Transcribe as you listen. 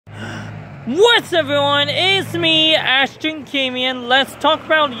What's up, everyone? It's me, Ashton Kamian. Let's talk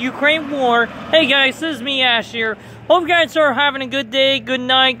about Ukraine war. Hey guys, this is me, Ash here. Hope you guys are having a good day, good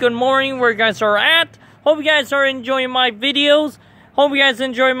night, good morning, where you guys are at. Hope you guys are enjoying my videos. Hope you guys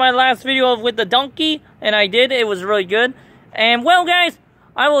enjoyed my last video with the donkey, and I did. It was really good. And well, guys,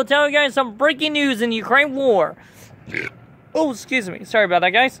 I will tell you guys some breaking news in Ukraine war. Oh, excuse me. Sorry about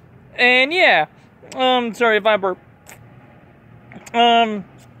that, guys. And yeah, sorry if I burp.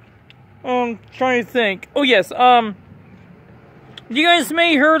 Trying to think. Oh, yes, you guys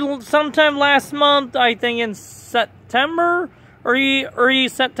may heard sometime last month, I think in September, early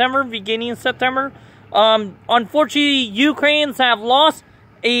September, beginning of September, unfortunately, Ukrainians have lost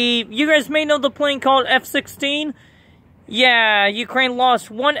you guys may know the plane called F-16. Yeah, Ukraine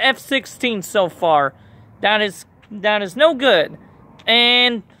lost one F-16 so far. That is no good.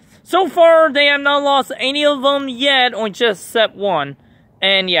 And so far, they have not lost any of them yet, or just except one.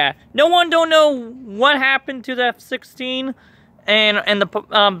 And yeah, no one don't know what happened to the F-16, and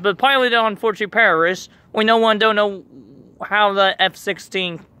the pilot unfortunately perished. No one don't know how the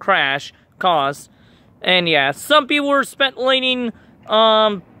F-16 crash caused. And yeah, some people were speculating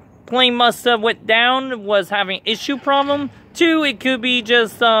plane must have went down, was having issue problem. Two, it could be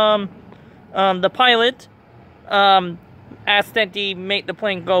just the pilot accidentally made the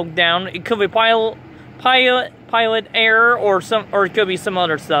plane go down. It could be pilot error, or it could be some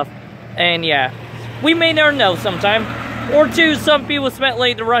other stuff. And yeah, we may never know sometime. Or two, some people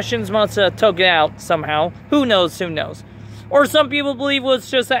speculate the Russians must have took it out somehow. Who knows, who knows. Or some people believe it was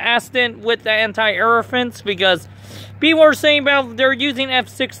just an accident with the anti-air defense, because people are saying about they're using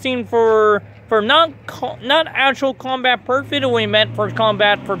F-16 for not actual combat purpose. It only meant for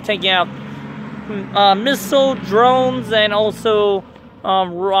combat, for taking out missile, drones, and also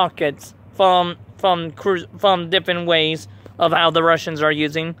rockets from different ways of how the Russians are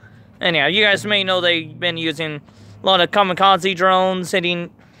using. And yeah, you guys may know they've been using a lot of kamikaze drones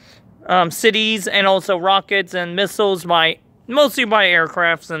hitting cities, and also rockets and missiles mostly by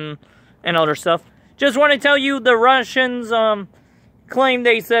aircrafts and other stuff. Just want to tell you, the Russians claim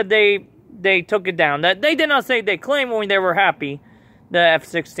they said they took it down. That they did not say they claimed when they were happy the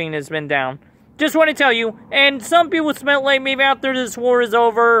F-16 has been down. Just want to tell you, and some people speculate maybe after this war is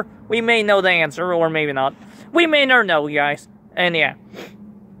over, we may know the answer, or maybe not. We may never know, guys. And yeah.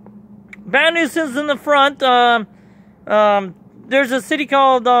 Bad news is in the front. There's a city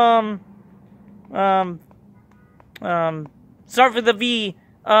called, start with the V.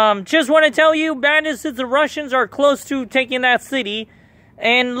 Just want to tell you, bad news is the Russians are close to taking that city.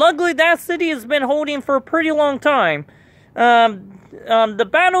 And luckily, that city has been holding for a pretty long time. The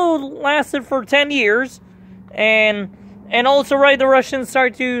battle lasted for 10 years, and also right, the Russians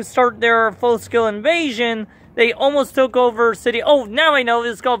start their full-scale invasion. They almost took over city. Oh, now I know,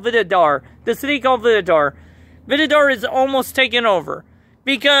 it's called Vidadar. The city called Vidadar. Vidadar is almost taken over,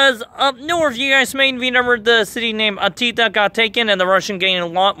 because up north, you guys may remember the city named Atita got taken, and the Russian gained a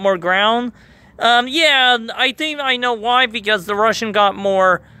lot more ground. Yeah, I think I know why, because the Russian got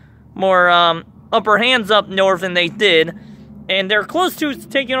more upper hands up north than they did. And they're close to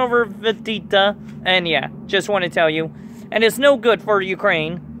taking over Vitita. And yeah, just want to tell you. And it's no good for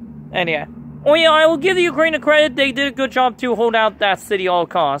Ukraine. And yeah. Oh yeah, I will give the Ukraine a credit. They did a good job to hold out that city all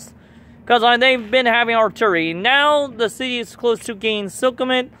costs. Because they've been having artillery. Now the city is close to gaining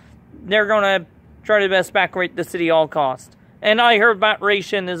Silkomit. They're going to try their best back rate the city all costs. And I heard back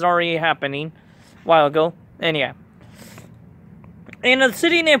ration is already happening a while ago. And yeah. And the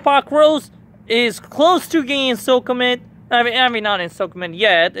city named Pokros is close to gaining Silkomit. I mean, not in Silkomit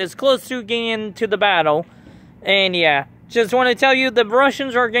yet. It's close to getting into the battle. And yeah, just want to tell you, the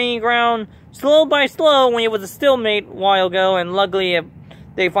Russians are gaining ground slow by slow when it was a stalemate a while ago, and luckily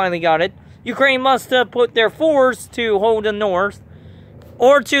they finally got it. Ukraine must have put their force to hold the north,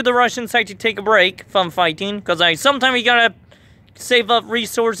 or to the Russian side to take a break from fighting, because sometimes you gotta save up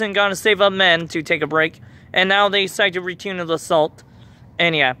resources and gotta save up men to take a break. And now they decide to return to the assault.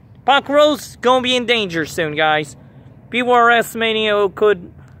 And yeah, Pokros gonna be in danger soon, guys. People are estimating it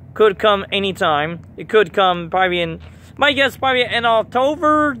could come anytime. It could come probably my guess, probably in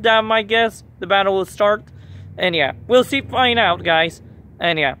October. That my guess, the battle will start. And yeah, we'll find out, guys.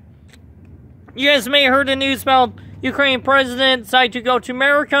 And yeah, you guys may have heard the news about Ukraine president decided to go to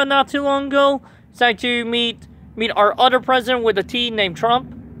America not too long ago. Decided to meet our other president with a T named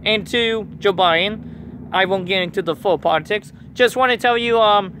Trump, and to Joe Biden. I won't get into the full politics. Just want to tell you,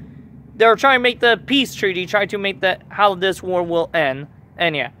 they're trying to make the peace treaty, try to make how this war will end.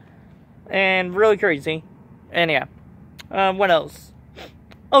 And yeah. And really crazy. And yeah. What else?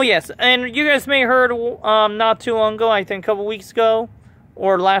 Oh yes, and you guys may have heard not too long ago, I think a couple weeks ago,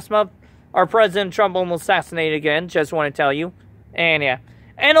 or last month, our President Trump almost assassinated again. Just want to tell you. And yeah.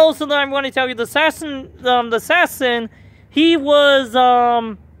 And also, I want to tell you, the assassin, he was,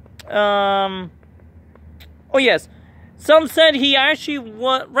 oh yes. Some said he actually,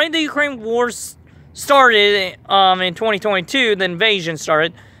 right, the Ukraine war started, in 2022, the invasion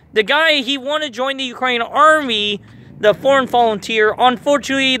started. The guy, he wanted to join the Ukraine army, the foreign volunteer.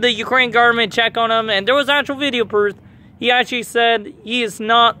 Unfortunately, the Ukraine government checked on him, and there was actual video proof. He actually said he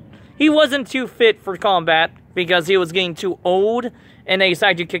wasn't too fit for combat, because he was getting too old, and they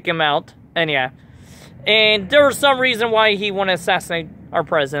decided to kick him out. And yeah. And there was some reason why he wanted to assassinate our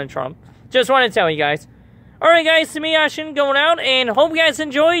President Trump. Just want to tell you guys. Alright guys, to me, Ashen, going out, and hope you guys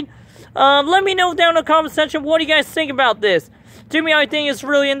enjoyed. Let me know down in the comment section, what do you guys think about this? To me, I think it's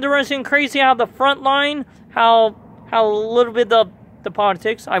really interesting, crazy how the front line, how a little bit of the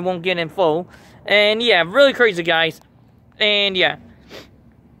politics, I won't get in full. And yeah, really crazy, guys. And yeah.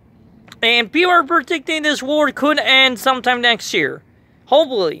 And people are predicting this war could end sometime next year.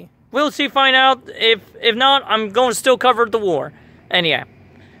 Hopefully. We'll see, find out. If not, I'm going to still cover the war. And yeah.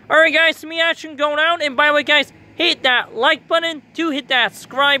 Alright guys, to me, Action, going out. And by the way guys, hit that like button. 2, hit that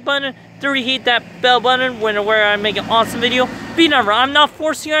subscribe button. 3, hit that bell button where I make an awesome video. Remember, I'm not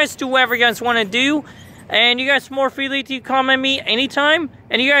forcing you guys to do whatever you guys want to do. And you guys more freely to comment me anytime.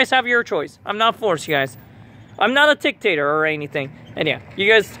 And you guys have your choice. I'm not forcing you guys. I'm not a dictator or anything. And yeah, you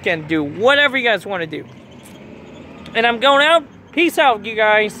guys can do whatever you guys want to do. And I'm going out. Peace out, you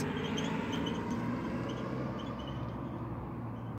guys.